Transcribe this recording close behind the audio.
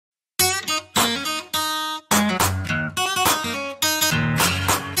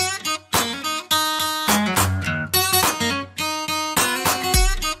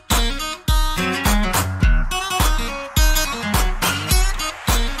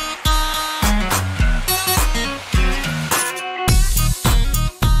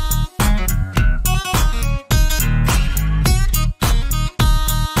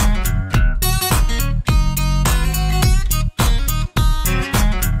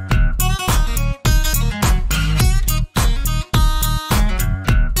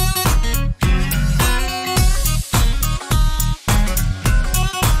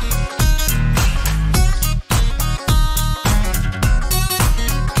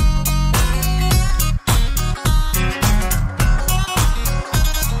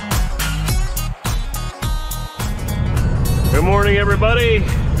everybody,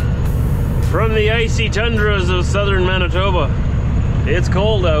 from the icy tundras of southern Manitoba. It's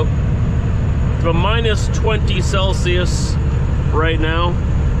cold out. It's about minus 20 Celsius right now.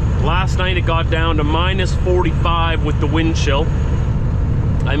 Last night it got down to minus 45 with the wind chill.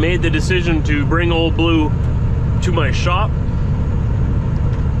 I made the decision to bring Old Blue to my shop.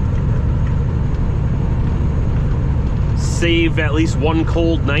 Save at least one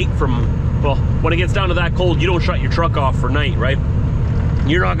cold night from, well, when it gets down to that cold, you don't shut your truck off for night, right?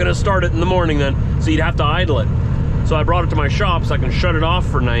 You're not gonna start it in the morning then, so you'd have to idle it. So I brought it to my shop so I can shut it off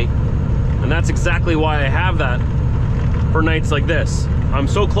for night. And that's exactly why I have that for nights like this. I'm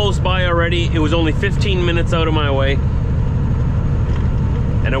so close by already, it was only 15 minutes out of my way.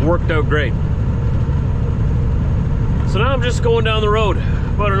 And it worked out great. So now I'm just going down the road.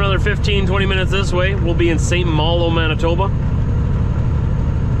 About another 15-20 minutes this way, we'll be in St. Malo, Manitoba.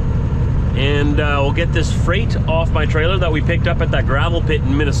 And we'll get this freight off my trailer that we picked up at that gravel pit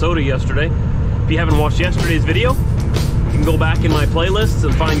in Minnesota yesterday. If you haven't watched yesterday's video, you can go back in my playlists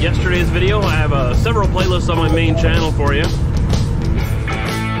and find yesterday's video. I have several playlists on my main channel for you.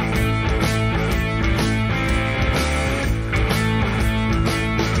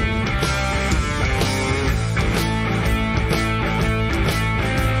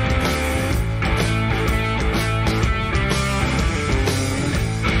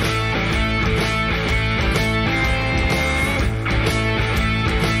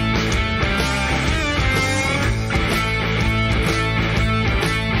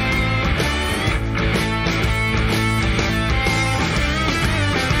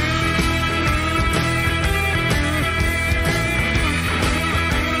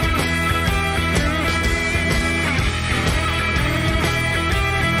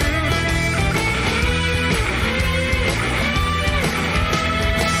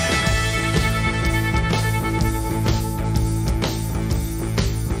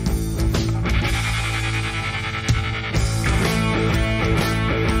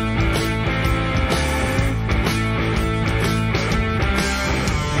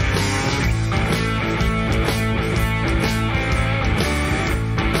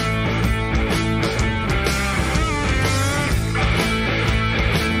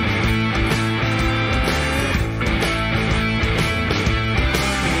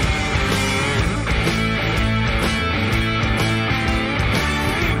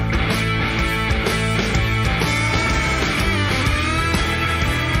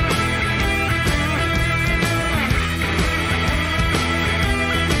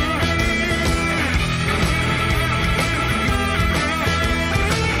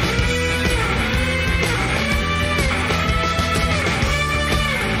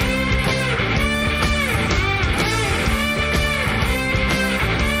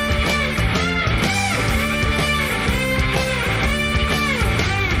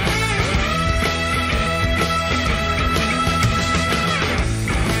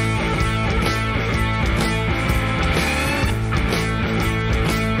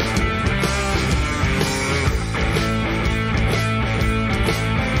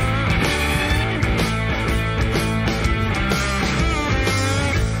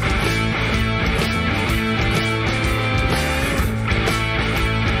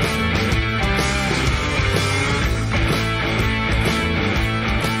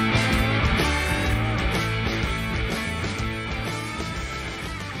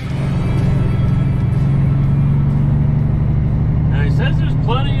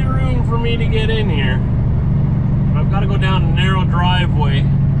 To get in here, I've got to go down a narrow driveway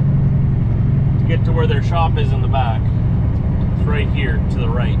to get to where their shop is in the back. It's right here to the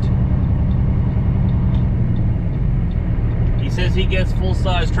right. He says he gets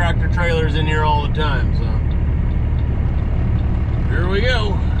full-size tractor trailers in here all the time, so here we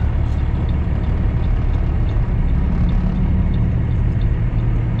go.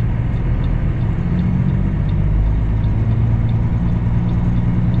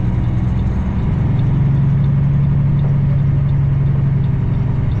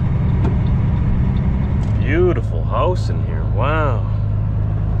 Beautiful house in here, wow.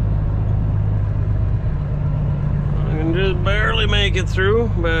 I can just barely make it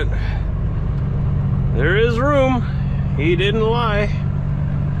through, but there is room. He didn't lie.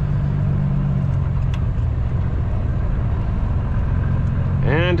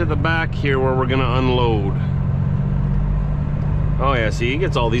 And to the back here where we're gonna unload. Oh yeah, see, he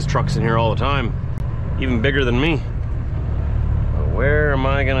gets all these trucks in here all the time. Even bigger than me. But where am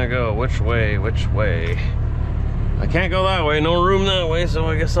I gonna go? Which way? Which way? I can't go that way, no room that way, so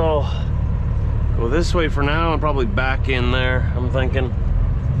I guess I'll go this way for now and probably back in there, I'm thinking.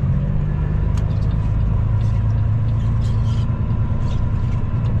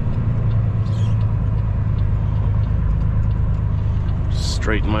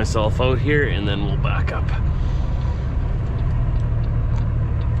 straighten myself out here and then we'll back up.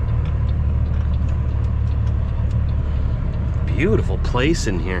 Beautiful place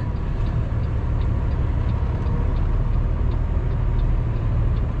in here.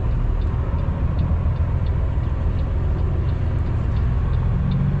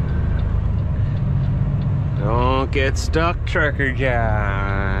 Don't get stuck, Trucker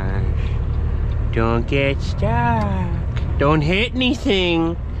Josh. Don't get stuck. Don't hit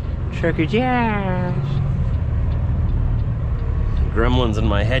anything, Trucker Josh. Gremlins in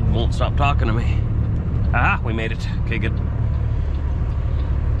my head won't stop talking to me. Ah, we made it. Okay, good.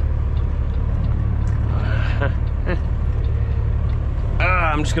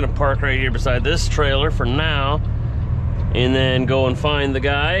 I'm just gonna park right here beside this trailer for now, and then go and find the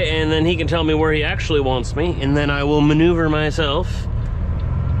guy, and then he can tell me where he actually wants me, and then I will maneuver myself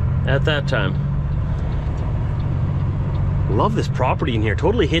at that time. Love this property in here,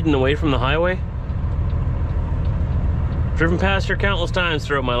 totally hidden away from the highway. Driven past here countless times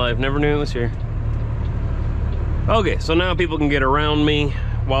throughout my life, never knew it was here. Okay, so now people can get around me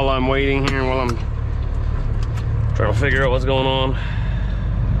while I'm waiting here, while I'm trying to figure out what's going on.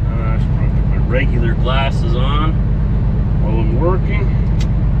 I should probably put my regular glasses on while I'm working.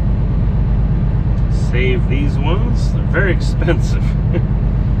 Save these ones. They're very expensive.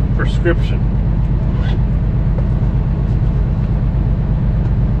 Prescription.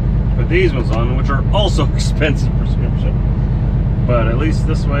 Put these ones on, which are also expensive prescription. But at least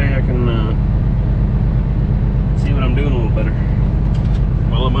this way I can see what I'm doing a little better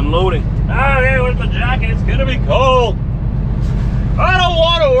while I'm unloading. Ah, hey, where's my jacket? It's gonna be cold. I don't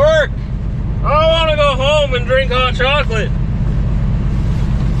want to work. I want to go home and drink hot chocolate.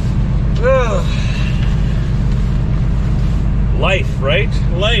 Ugh. Life, right?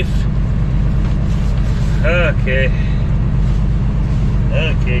 Life. Okay.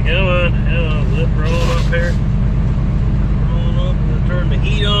 Okay, come on. Let's roll up here. Roll up. Let's turn the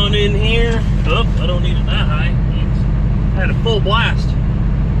heat on in here. Oh, I don't need it that high. I had a full blast.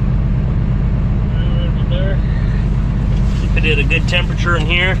 There. Keep it at a good temperature in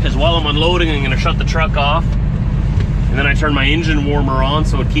here, because while I'm unloading, I'm going to shut the truck off. And then I turn my engine warmer on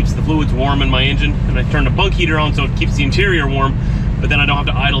so it keeps the fluids warm in my engine. And I turn the bunk heater on so it keeps the interior warm, but then I don't have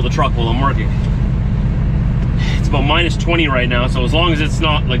to idle the truck while I'm working. It's about -20 right now, so as long as it's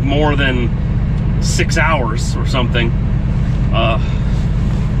not like more than 6 hours or something,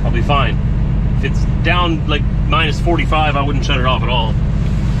 I'll be fine. If it's down like -45, I wouldn't shut it off at all.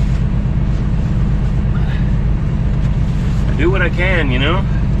 I do what I can, you know?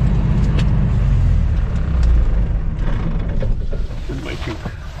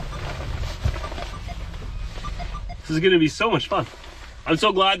 This is gonna be so much fun. I'm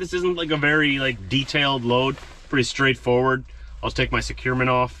so glad this isn't like a very like detailed load. Pretty straightforward. I'll just take my securement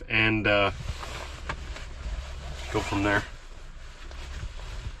off and go from there.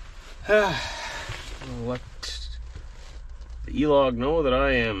 Let the E-log know that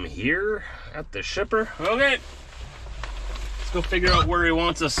I am here at the shipper. Okay, let's go figure out where he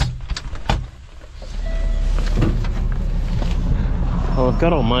wants us. Well, I've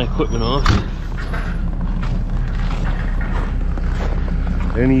got all my equipment off.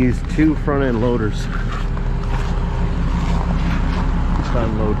 I'm gonna use 2 front end loaders to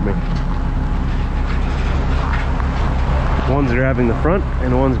unload me. One's grabbing the front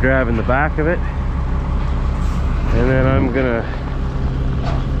and one's grabbing the back of it. And then I'm gonna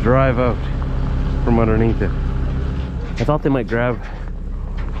drive out from underneath it. I thought they might grab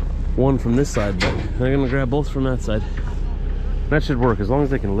one from this side, but they're gonna grab both from that side. That should work as long as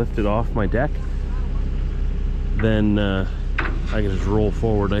they can lift it off my deck. Then I can just roll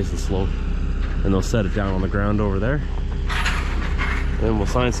forward nice and slow, and they'll set it down on the ground over there. Then we'll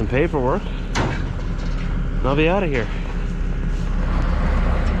sign some paperwork, and I'll be out of here.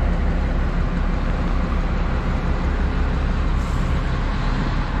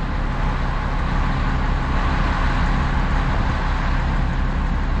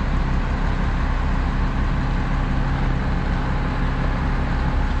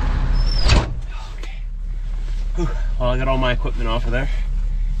 Well, I got all my equipment off of there.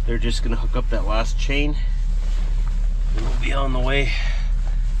 They're just gonna hook up that last chain and we'll be on the way.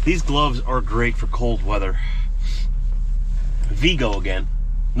 These gloves are great for cold weather. Vigo again,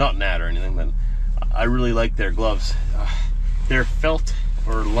 not Nat or anything, but I really like their gloves. They're felt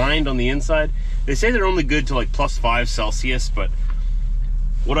or lined on the inside. They say they're only good to like +5 Celsius, but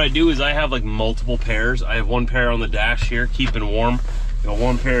what I do is I have like multiple pairs. I have 1 pair on the dash here, keeping warm. Got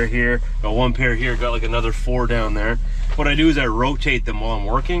 1 pair here, got 1 pair here, got like another 4 down there. What I do is I rotate them while I'm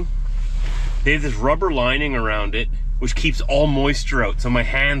working. They have this rubber lining around it which keeps all moisture out, so my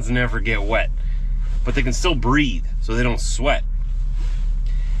hands never get wet. But they can still breathe, so they don't sweat.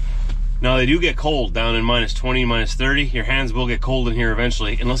 Now they do get cold down in -20, -30. Your hands will get cold in here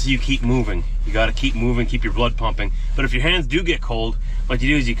eventually, unless you keep moving. You gotta keep moving, keep your blood pumping. But if your hands do get cold, what you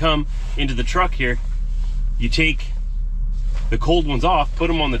do is you come into the truck here, you take the cold ones off, put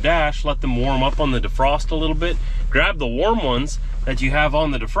them on the dash, let them warm up on the defrost a little bit, grab the warm ones that you have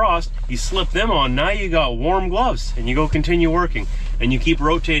on the defrost, you slip them on, now you got warm gloves, and you go continue working, and you keep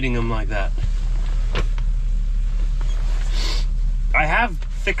rotating them like that. I have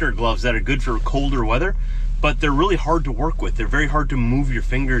thicker gloves that are good for colder weather, but they're really hard to work with. They're very hard to move your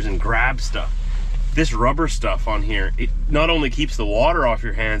fingers and grab stuff. This rubber stuff on here, it not only keeps the water off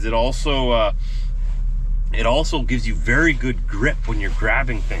your hands, it also gives you very good grip when you're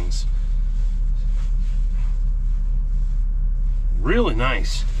grabbing things. Really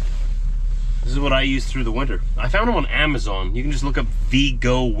nice. This is what I use through the winter. I found them on Amazon. You can just look up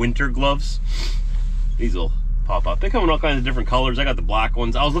Vigo winter gloves. These will pop up. They come in all kinds of different colors. I got the black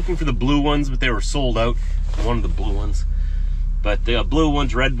ones. I was looking for the blue ones, but they were sold out. I wanted the blue ones. But they got blue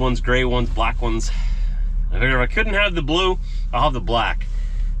ones, red ones, gray ones, black ones. I figured if I couldn't have the blue, I'll have the black.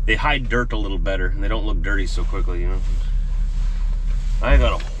 They hide dirt a little better, and they don't look dirty so quickly, you know. I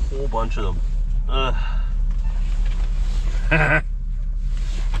got a whole bunch of them.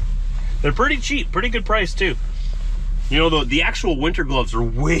 They're pretty cheap, pretty good price too. You know, the actual winter gloves are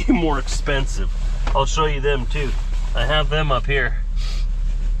way more expensive. I'll show you them too. I have them up here.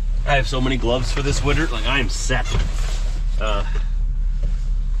 I have so many gloves for this winter, like I am set.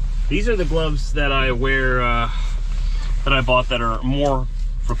 These are the gloves that I wear, that I bought that are more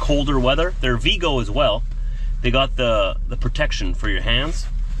for colder weather. They're Vigo as well. They got the protection for your hands.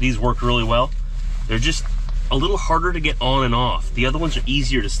 These work really well. They're just a little harder to get on and off. The other ones are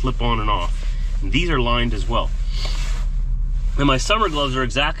easier to slip on and off. And these are lined as well. And my summer gloves are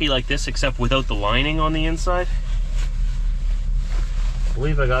exactly like this, except without the lining on the inside. I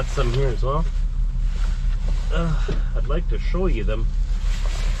believe I got some here as well. I'd like to show you them.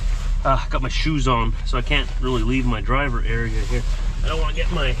 I got my shoes on, so I can't really leave my driver area here. I don't want to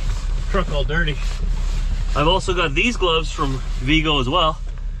get my truck all dirty. I've also got these gloves from Vigo as well,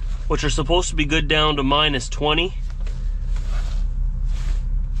 which are supposed to be good down to -20.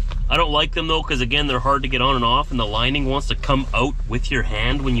 I don't like them though, because again, they're hard to get on and off, and the lining wants to come out with your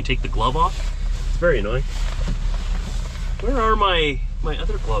hand when you take the glove off. It's very annoying. Where are my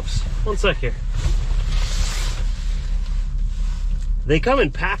other gloves? One sec here. They come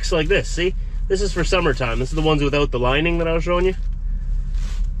in packs like this, see? This is for summertime. This is the ones without the lining that I was showing you.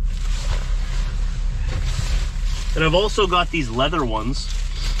 And I've also got these leather ones.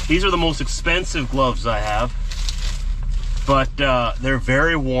 These are the most expensive gloves I have, but they're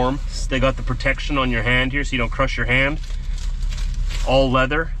very warm. They got the protection on your hand here so you don't crush your hand. All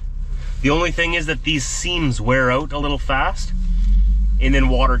leather. The only thing is that these seams wear out a little fast, and then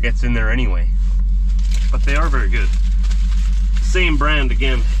water gets in there anyway. But they are very good. Same brand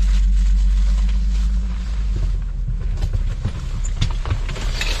again.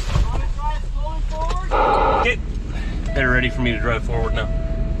 Want to drive slowly forward? Okay, they're ready for me to drive forward now.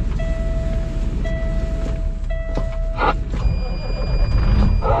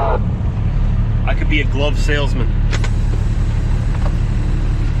 I could be a glove salesman.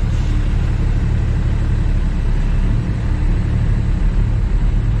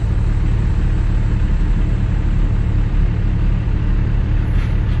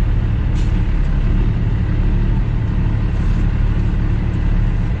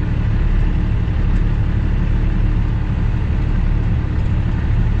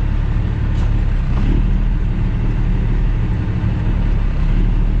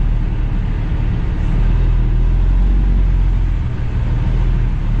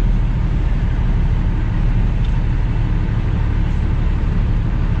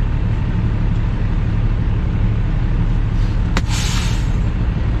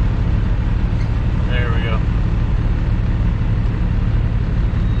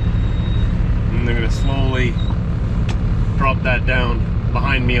 That down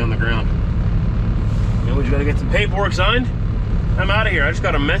behind me on the ground. And we just gotta get some paperwork signed. I'm out of here. I just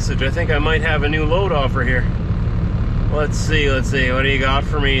got a message. I think I might have a new load offer here. Let's see. What do you got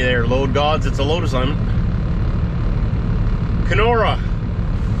for me there? Load gods, it's a load assignment. Kenora.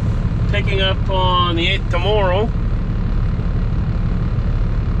 Picking up on the 8th tomorrow.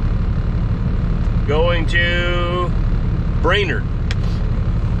 Going to Brainerd.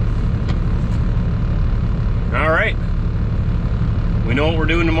 All right. We know what we're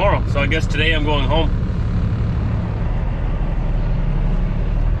doing tomorrow, so I guess today I'm going home.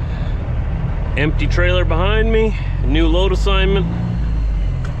 Empty trailer behind me, new load assignment.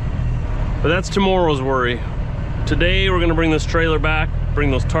 But that's tomorrow's worry. Today we're gonna bring this trailer back,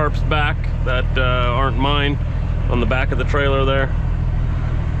 bring those tarps back that aren't mine on the back of the trailer there.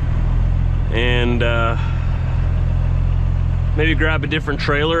 And maybe grab a different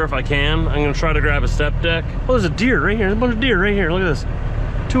trailer if I can. I'm gonna try to grab a step deck. Oh, there's a deer right here. There's a bunch of deer right here. Look at this.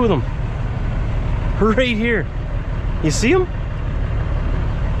 2 of them. Right here. You see them?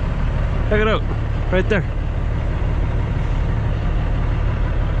 Check it out. Right there.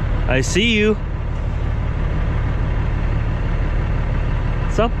 I see you.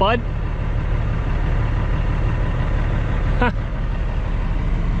 What's up, bud? Huh.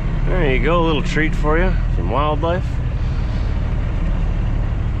 There you go, a little treat for you from wildlife.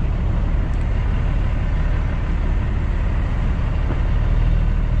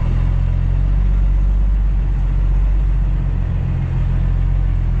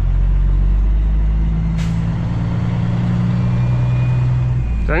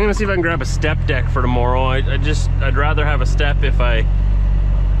 So I'm gonna see if I can grab a step deck for tomorrow. I'd rather have a step if I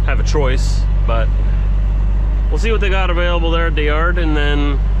have a choice, but we'll see what they got available there at the yard and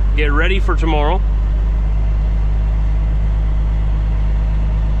then get ready for tomorrow.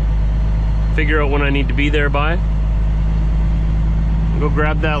 Figure out when I need to be there by. Go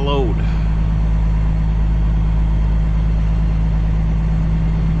grab that load.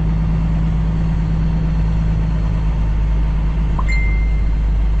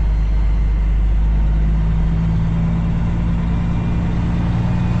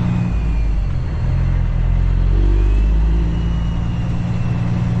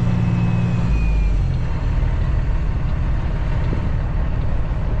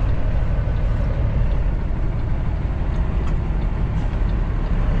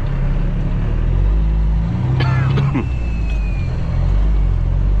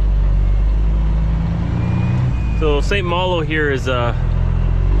 So St. Malo here is a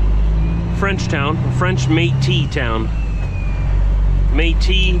French town, a French Métis town.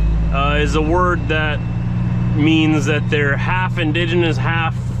 Métis is a word that means that they're half indigenous,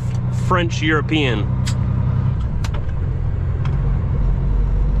 half French European.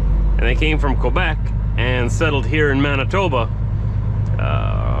 And they came from Quebec and settled here in Manitoba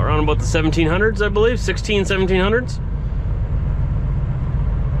around about the 1700s, I believe, 1700s.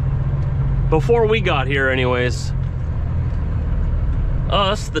 Before we got here anyways.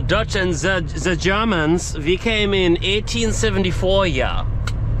 Us, the Dutch and the Germans, we came in 1874, yeah.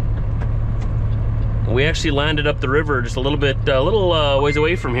 We actually landed up the river just a little bit, ways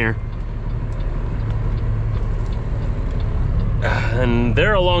away from here. And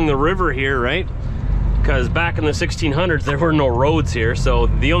they're along the river here, right? Because back in the 1600s, there were no roads here, so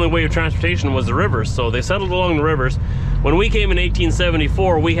the only way of transportation was the rivers, so they settled along the rivers. When we came in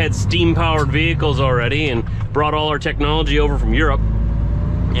 1874, we had steam-powered vehicles already and brought all our technology over from Europe,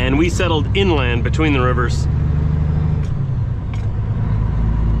 and we settled inland between the rivers.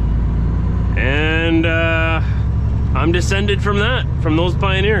 And I'm descended from those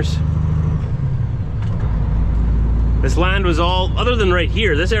pioneers. This land was all, other than right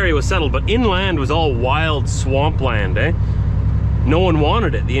here, this area was settled, but inland was all wild swampland, eh? No one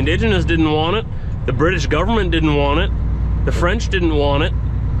wanted it. The indigenous didn't want it. The British government didn't want it. The French didn't want it.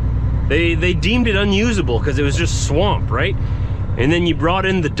 They deemed it unusable because it was just swamp, right? And then you brought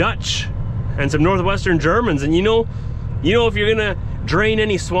in the Dutch and some northwestern Germans, and you know if you're gonna drain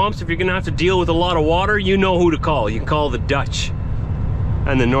any swamps, if you're gonna have to deal with a lot of water, you know who to call. You can call the Dutch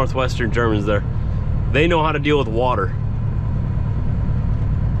and the northwestern Germans there. They know how to deal with water.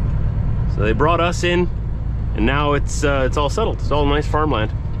 So they brought us in, and now it's all settled. It's all nice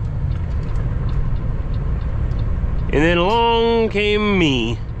farmland. And then along came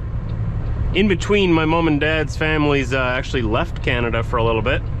me. In between, my mom and dad's families actually left Canada for a little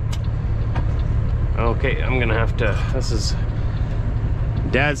bit. Okay, I'm gonna have to, this is,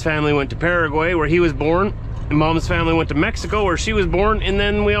 dad's family went to Paraguay where he was born. And mom's family went to Mexico where she was born, and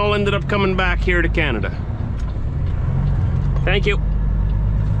then we all ended up coming back here to Canada. Thank you.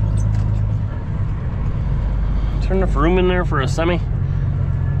 Is there enough room in there for a semi?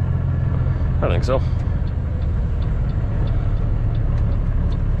 I think so.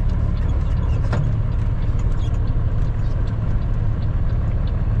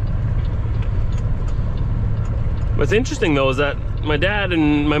 What's interesting though is that my dad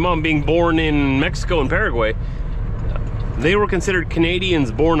and my mom being born in Mexico and Paraguay, they were considered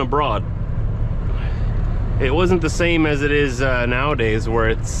Canadians born abroad. It wasn't the same as it is nowadays, where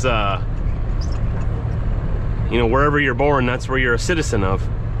it's, you know, wherever you're born, that's where you're a citizen of.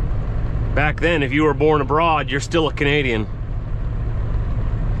 Back then, if you were born abroad, you're still a Canadian.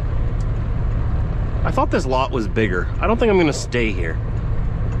 I thought this lot was bigger. I don't think I'm gonna stay here.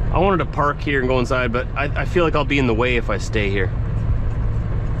 I wanted to park here and go inside, but I feel like I'll be in the way if I stay here.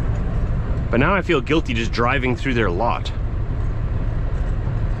 But now I feel guilty just driving through their lot.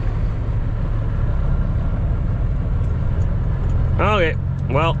 Okay,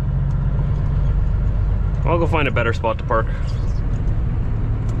 well, I'll go find a better spot to park.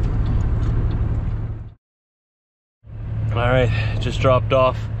 All right, just dropped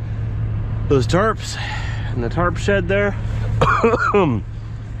off those tarps in the tarp shed there.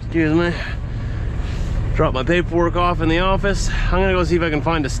 Excuse me. Drop my paperwork off in the office. I'm gonna go see if I can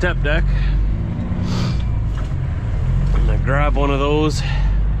find a step deck. I'm gonna grab one of those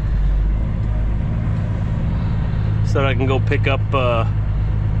so that I can go pick up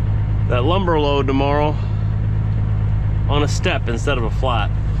that lumber load tomorrow on a step instead of a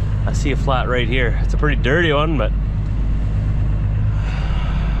flat. I see a flat right here. It's a pretty dirty one, but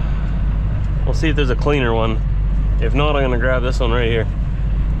we'll see if there's a cleaner one. If not, I'm gonna grab this one right here.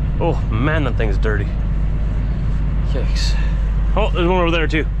 Oh man, that thing's dirty. Yikes. Oh, there's one over there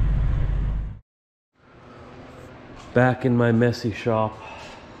too. Back in my messy shop.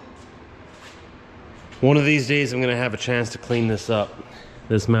 One of these days I'm gonna have a chance to clean this up.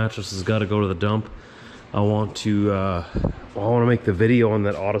 This mattress has got to go to the dump. I want to make the video on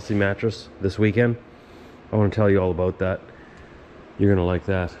that Odyssey mattress this weekend. I want to tell you all about that. You're gonna like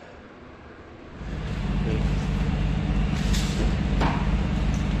that.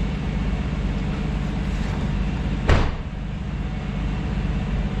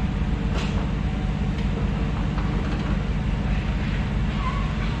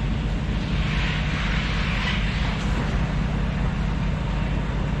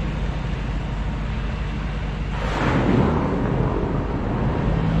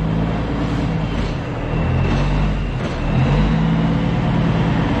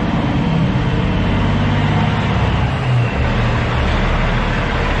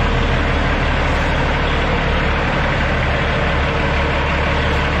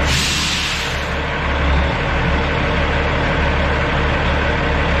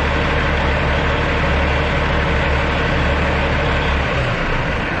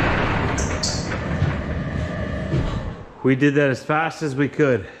 We did that as fast as we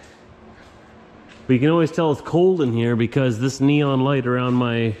could. But you can always tell it's cold in here because this neon light around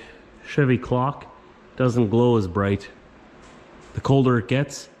my Chevy clock doesn't glow as bright. The colder it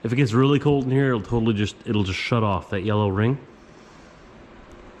gets, if it gets really cold in here, it'll just shut off that yellow ring.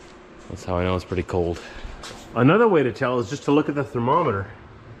 That's how I know it's pretty cold. Another way to tell is just to look at the thermometer.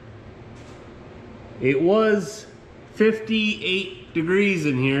 It was 58 degrees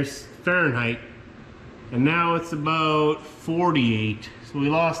in here, Fahrenheit. And now it's about 48. So we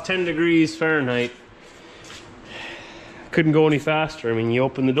lost 10 degrees Fahrenheit. Couldn't go any faster. I mean, you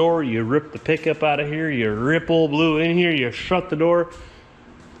open the door, you rip the pickup out of here, you rip Old Blue in here, you shut the door.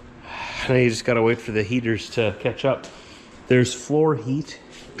 Now you just gotta wait for the heaters to catch up. There's floor heat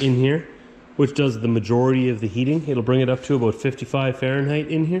in here, which does the majority of the heating. It'll bring it up to about 55 Fahrenheit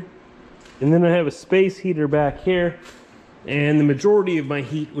in here. And then I have a space heater back here. And the majority of my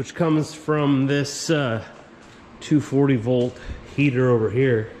heat, which comes from this 240 volt heater over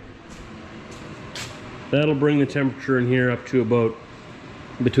here, that'll bring the temperature in here up to about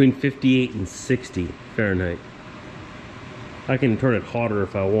between 58 and 60 Fahrenheit. I can turn it hotter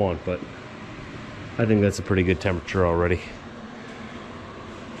if I want, but I think that's a pretty good temperature already.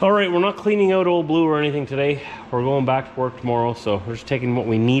 All right, we're not cleaning out Old Blue or anything today. We're going back to work tomorrow, so we're just taking what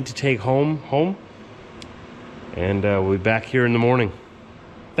we need to take home. And we'll be back here in the morning.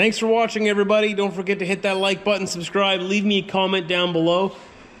 Thanks for watching, everybody. Don't forget to hit that like button, subscribe, leave me a comment down below.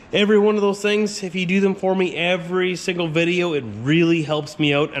 Every one of those things, if you do them for me every single video, it really helps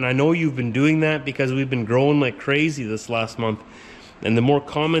me out. And I know you've been doing that because we've been growing like crazy this last month. And the more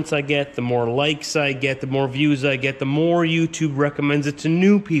comments I get, the more likes I get, the more views I get, the more YouTube recommends it to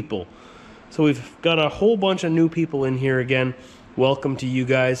new people. So we've got a whole bunch of new people in here again. Welcome to you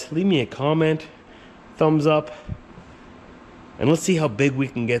guys. Leave me a comment. Thumbs up, and let's see how big we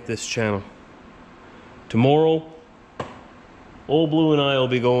can get this channel. Tomorrow, Old Blue and I will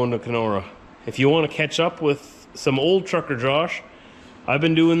be going to Kenora. If you want to catch up with some old trucker Josh, I've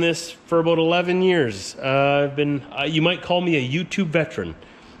been doing this for about 11 years. You might call me a YouTube veteran.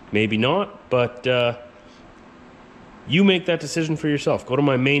 Maybe not, but you make that decision for yourself. Go to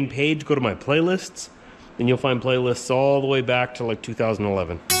my main page, go to my playlists, and you'll find playlists all the way back to like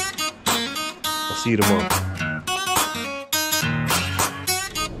 2011. I'll see you tomorrow.